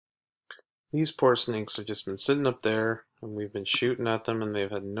These poor snakes have just been sitting up there, and we've been shooting at them, and they've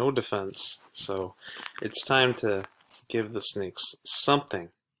had no defense. So it's time to give the snakes something,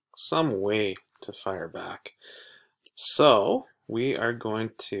 some way to fire back. So we are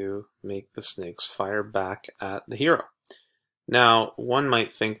going to make the snakes fire back at the hero. Now, one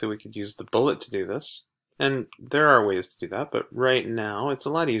might think that we could use the bullet to do this, and there are ways to do that, but right now it's a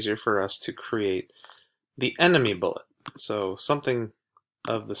lot easier for us to create the enemy bullet. So something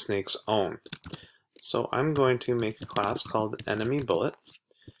of the snake's own. So I'm going to make a class called enemy bullet,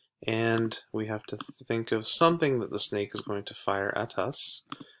 and we have to think of something that the snake is going to fire at us.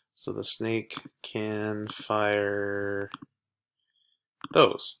 So the snake can fire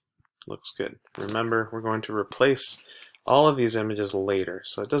those. Looks good. Remember, we're going to replace all of these images later,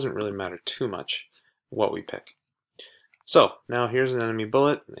 so it doesn't really matter too much what we pick. So now here's an enemy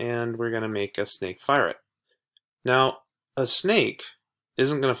bullet, and we're going to make a snake fire it. Now, a snake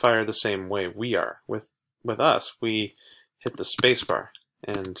isn't going to fire the same way we are. With us, we hit the space bar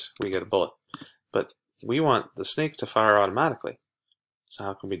and we get a bullet. But we want the snake to fire automatically. So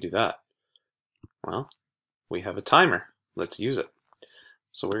how can we do that? Well, we have a timer. Let's use it.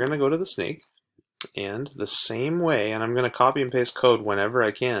 So we're going to go to the snake, and the same way, and I'm going to copy and paste code whenever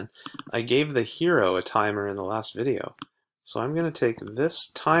I can. I gave the hero a timer in the last video. So I'm going to take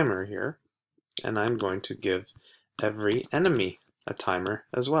this timer here, and I'm going to give every enemy a timer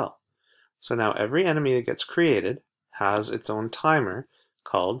as well. So now every enemy that gets created has its own timer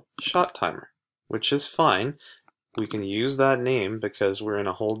called shot timer, which is fine. We can use that name because we're in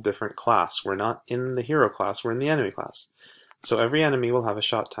a whole different class. We're not in the hero class, we're in the enemy class. So every enemy will have a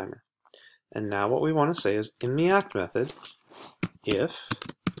shot timer. And now what we want to say is, in the act method, if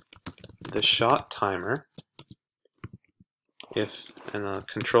the shot timer, and a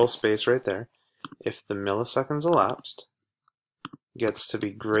control space right there, if the milliseconds elapsed gets to be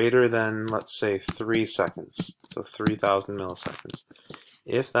greater than, let's say, 3 seconds, so 3,000 milliseconds.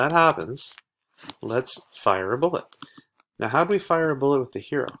 If that happens, let's fire a bullet. Now, how do we fire a bullet with the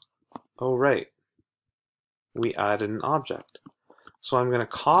hero? Oh, right. We added an object. So I'm going to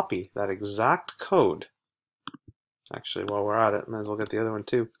copy that exact code. Actually, while we're at it, might as well get the other one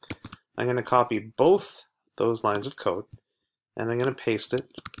too. I'm going to copy both those lines of code, and I'm going to paste it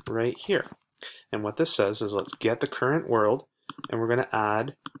right here. And what this says is, let's get the current world, and we're going to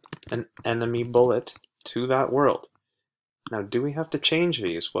add an enemy bullet to that world. Now, do we have to change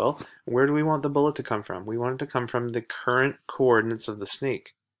these? Well, where do we want the bullet to come from? We want it to come from the current coordinates of the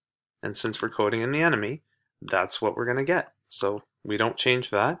snake. And since we're coding in the enemy, that's what we're going to get. So we don't change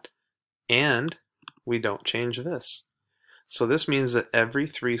that, and we don't change this. So this means that every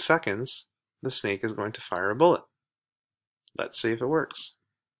 3 seconds, the snake is going to fire a bullet. Let's see if it works.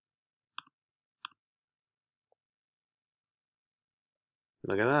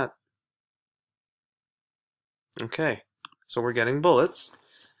 Look at that. Okay, so we're getting bullets.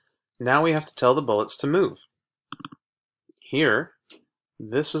 Now we have to tell the bullets to move. Here,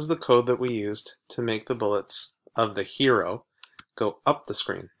 this is the code that we used to make the bullets of the hero go up the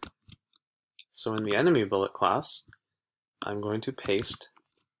screen. So in the enemy bullet class, I'm going to paste,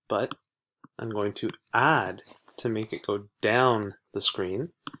 but I'm going to add to make it go down the screen,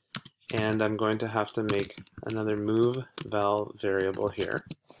 and I'm going to have to make another move val variable here.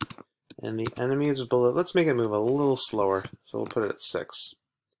 And the enemy's bullet, let's make it move a little slower, so we'll put it at 6.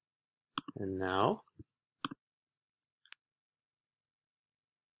 And now,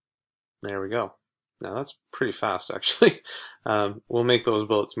 there we go. Now that's pretty fast, actually. We'll make those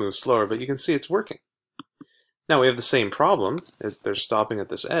bullets move slower, but you can see it's working. Now we have the same problem. They're stopping at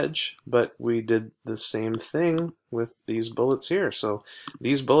this edge, but we did the same thing with these bullets here. So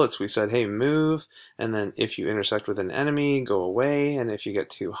these bullets, we said, hey, move, and then if you intersect with an enemy, go away, and if you get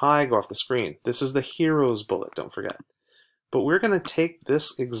too high, go off the screen. This is the hero's bullet, don't forget. But we're going to take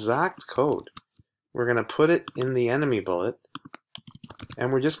this exact code. We're going to put it in the enemy bullet,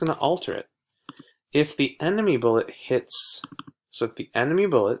 and we're just going to alter it. If the enemy bullet hits, so if the enemy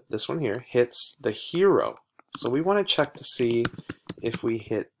bullet, this one here, hits the hero, so we want to check to see if we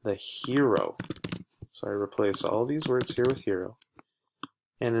hit the hero. So I replace all these words here with hero.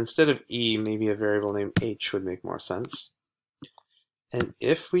 And instead of E, maybe a variable named H would make more sense. And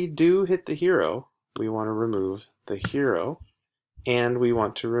if we do hit the hero, we want to remove the hero, and we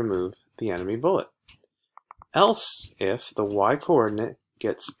want to remove the enemy bullet. Else, if the Y coordinate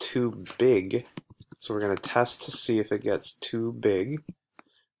gets too big, so we're going to test to see if it gets too big,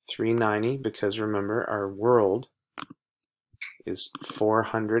 390, because remember our world is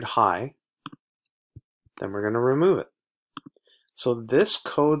 400 high, then we're going to remove it. So this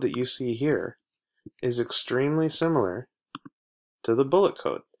code that you see here is extremely similar to the bullet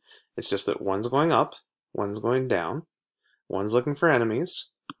code. It's just that one's going up, one's going down, one's looking for enemies,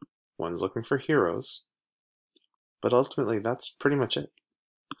 one's looking for heroes, but ultimately that's pretty much it.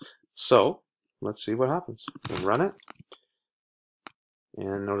 So let's see what happens. We'll run it,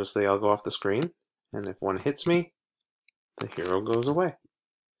 and notice they all go off the screen, and if one hits me, the hero goes away.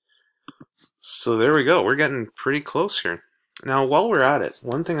 So there we go, we're getting pretty close here. Now while we're at it,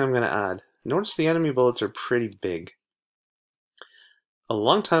 one thing I'm going to add, notice the enemy bullets are pretty big. A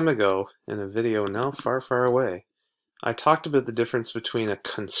long time ago, in a video now far, far away, I talked about the difference between a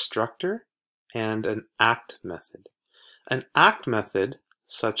constructor and an act method. An act method,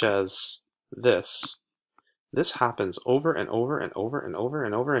 such as this happens over and over and over and over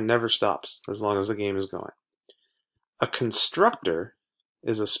and over and never stops as long as the game is going. A constructor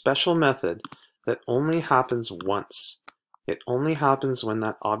is a special method that only happens once. It only happens when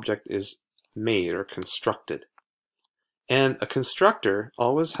that object is made or constructed. And a constructor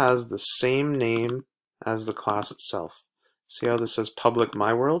always has the same name as the class itself. See how this says public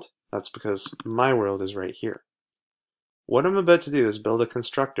my world? That's because my world is right here. What I'm about to do is build a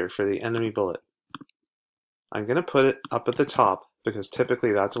constructor for the enemy bullet. I'm going to put it up at the top because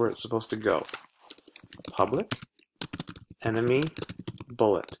typically that's where it's supposed to go. Public enemy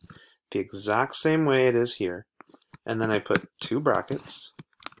bullet. The exact same way it is here. And then I put two brackets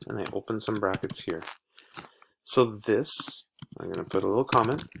and I open some brackets here. So this, I'm going to put a little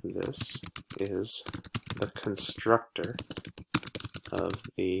comment, this is the constructor of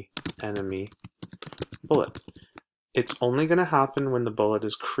the enemy bullet. It's only going to happen when the bullet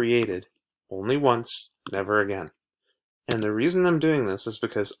is created, only once, never again. And the reason I'm doing this is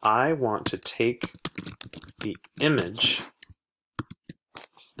because I want to take the image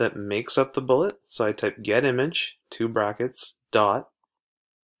that makes up the bullet. So I type get image, two brackets, dot,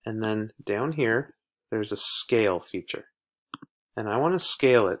 and then down here there's a scale feature. And I want to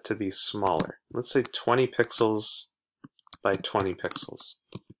scale it to be smaller. Let's say 20 pixels by 20 pixels.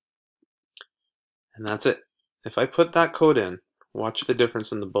 And that's it. If I put that code in, watch the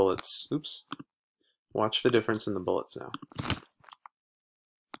difference in the bullets. Oops. Watch the difference in the bullets now.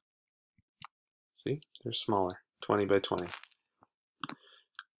 See? They're smaller. 20 by 20.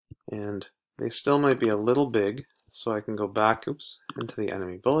 And they still might be a little big, so I can go back, oops, into the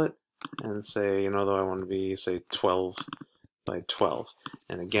enemy bullet and say, you know, though I want to be, say, 12 by 12.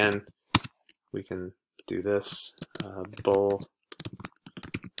 And again, we can do this. Bull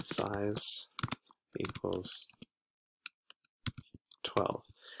size equals 12.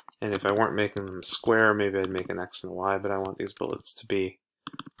 And if I weren't making them square, maybe I'd make an X and a Y, but I want these bullets to be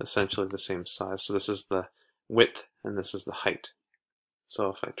essentially the same size. So this is the width and this is the height. So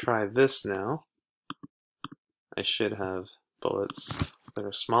if I try this now, I should have bullets that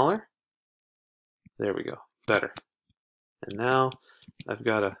are smaller. There we go, better. And now I've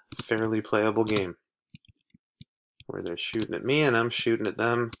got a fairly playable game where they're shooting at me and I'm shooting at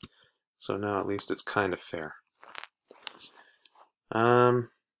them. So now at least it's kind of fair.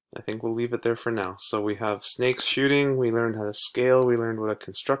 I think we'll leave it there for now. So we have snakes shooting, we learned how to scale, we learned what a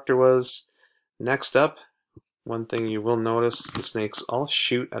constructor was. Next up, one thing you will notice, the snakes all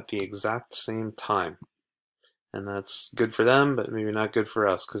shoot at the exact same time. And that's good for them, but maybe not good for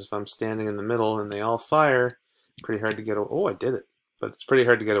us, because if I'm standing in the middle and they all fire, pretty hard to get away. Oh, I did it. But it's pretty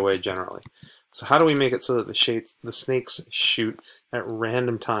hard to get away generally. So how do we make it so that the snakes shoot at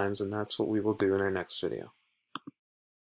random times? And that's what we will do in our next video.